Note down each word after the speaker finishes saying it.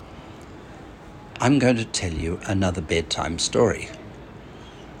I'm going to tell you another bedtime story.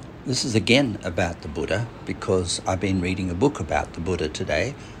 This is again about the Buddha because I've been reading a book about the Buddha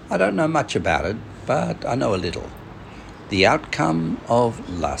today. I don't know much about it, but I know a little. The outcome of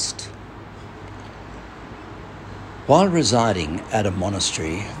lust. While residing at a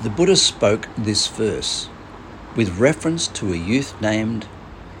monastery, the Buddha spoke this verse with reference to a youth named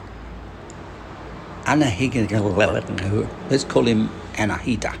Anahita. Let's call him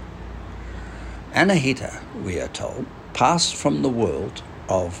Anahita. Anahita, we are told, passed from the world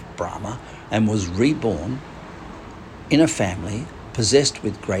of Brahma and was reborn in a family possessed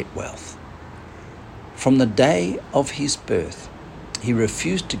with great wealth. From the day of his birth, he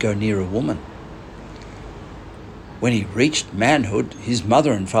refused to go near a woman. When he reached manhood, his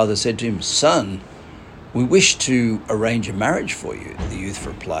mother and father said to him, "Son, we wish to arrange a marriage for you." The youth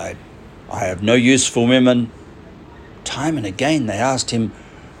replied, "I have no use for women." Time and again they asked him,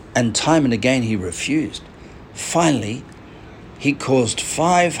 and time and again he refused. Finally, he caused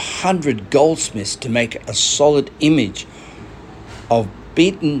 500 goldsmiths to make a solid image of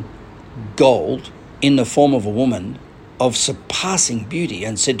beaten gold in the form of a woman of surpassing beauty,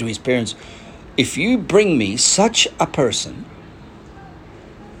 and said to his parents, "If you bring me such a person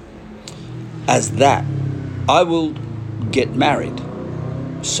as that, I will get married."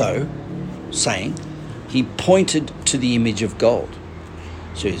 So, saying, he pointed to the image of gold.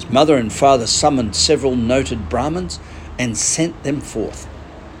 So his mother and father summoned several noted Brahmins and sent them forth.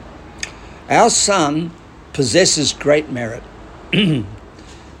 "Our son possesses great merit.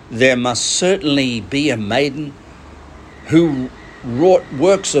 There must certainly be a maiden who wrought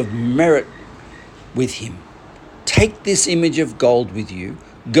works of merit with him. Take this image of gold with you,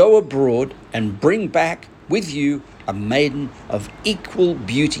 go abroad and bring back with you a maiden of equal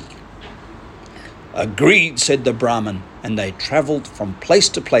beauty." "Agreed," said the Brahmin, and they travelled from place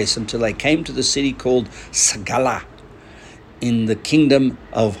to place until they came to the city called Sagala in the kingdom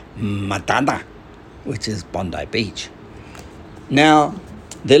of Madana, which is Bondi Beach. Now,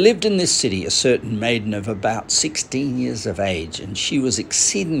 there lived in this city a certain maiden of about 16 years of age, and she was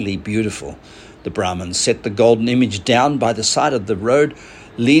exceedingly beautiful. The Brahmin set the golden image down by the side of the road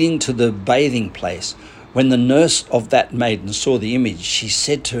leading to the bathing place. When the nurse of that maiden saw the image, she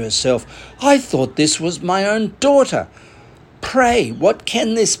said to herself, "I thought this was my own daughter. Pray, what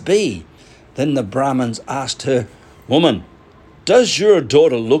can this be?" Then the Brahmins asked her, "Woman, does your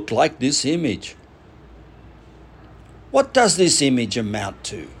daughter look like this image? What does this image amount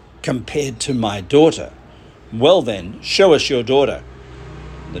to compared to my daughter? Well then, show us your daughter."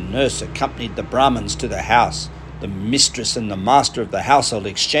 The nurse accompanied the Brahmins to the house. The mistress and the master of the household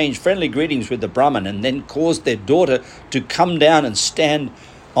exchanged friendly greetings with the Brahmin and then caused their daughter to come down and stand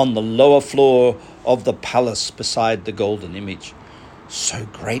on the lower floor of the palace beside the golden image. So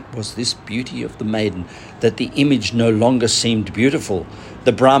great was this beauty of the maiden that the image no longer seemed beautiful.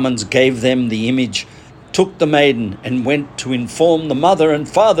 The Brahmins gave them the image, took the maiden, and went to inform the mother and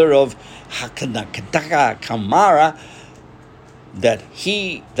father of Hakanakataka Kamara that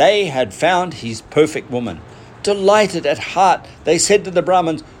they had found his perfect woman. Delighted at heart, they said to the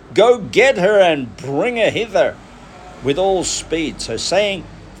Brahmins, "Go get her and bring her hither with all speed." So saying,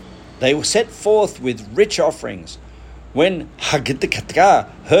 they were set forth with rich offerings. When Hagitakataka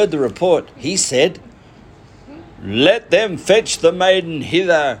heard the report, he said, "Let them fetch the maiden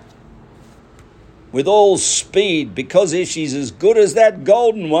hither with all speed, because if she's as good as that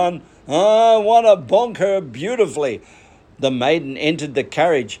golden one, I want to bonk her beautifully." The maiden entered the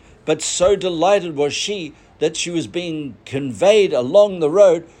carriage, but so delighted was she that she was being conveyed along the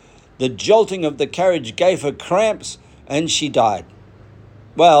road, the jolting of the carriage gave her cramps and she died.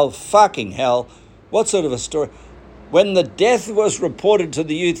 Well, fucking hell, what sort of a story? When the death was reported to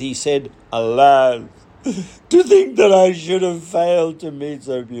the youth, he said, "Alas, to think that I should have failed to meet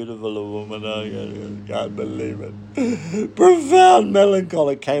so beautiful a woman. I can't believe it." Profound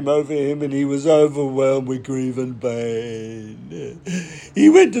melancholy came over him and he was overwhelmed with grief and pain. He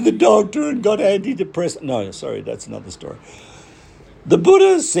went to the doctor and got antidepressants. No, sorry, that's another story. The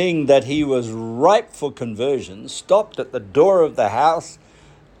Buddha, seeing that he was ripe for conversion, stopped at the door of the house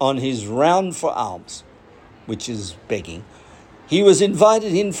on his round for alms, which is begging. He was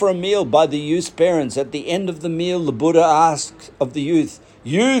invited in for a meal by the youth's parents. At the end of the meal, the Buddha asked of the youth,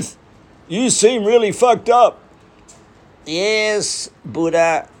 "Youth, you seem really fucked up." "Yes,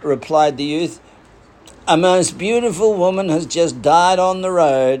 Buddha," replied the youth. "A most beautiful woman has just died on the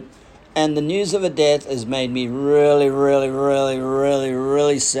road, and the news of her death has made me really, really, really, really,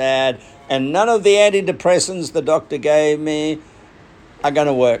 really sad, and none of the antidepressants the doctor gave me are going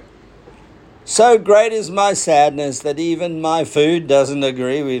to work. So great is my sadness that even my food doesn't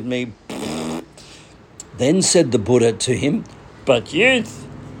agree with me." Then said the Buddha to him, "But youth,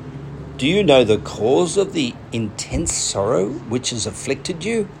 do you know the cause of the intense sorrow which has afflicted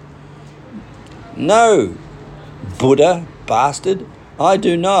you?" "No, Buddha, bastard, I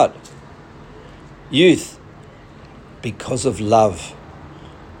do not." "Youth, because of love.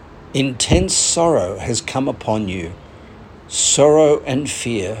 Intense sorrow has come upon you. Sorrow and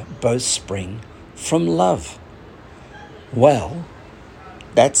fear both spring from love." Well,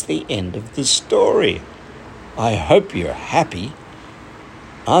 that's the end of the story. I hope you're happy.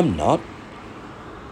 I'm not.